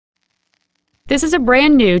This is a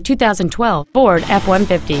brand new 2012 Ford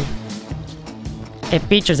F-150. It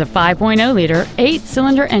features a 5.0-liter,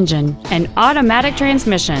 8-cylinder engine, an automatic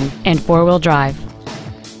transmission, and 4-wheel drive.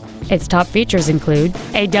 Its top features include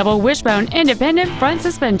a double wishbone independent front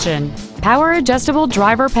suspension, power adjustable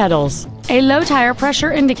driver pedals, a low tire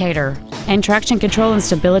pressure indicator, and traction control and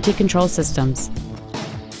stability control systems.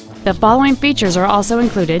 The following features are also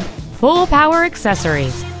included: full power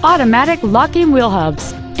accessories, automatic locking wheel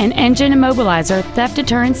hubs, an engine immobilizer theft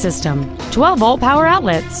deterrent system, 12-volt power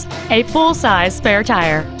outlets, a full-size spare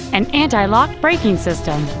tire, an anti-lock braking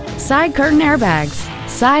system, side curtain airbags,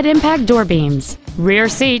 side impact door beams, rear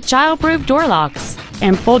seat child-proof door locks,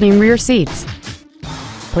 and folding rear seats.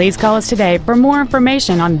 Please call us today for more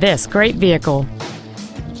information on this great vehicle.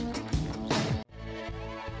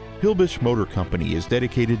 Hilbish Motor Company is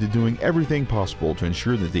dedicated to doing everything possible to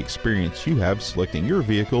ensure that the experience you have selecting your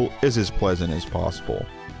vehicle is as pleasant as possible.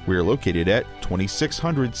 We are located at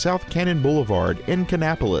 2600 S Cannon Blvd in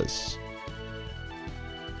Kannapolis.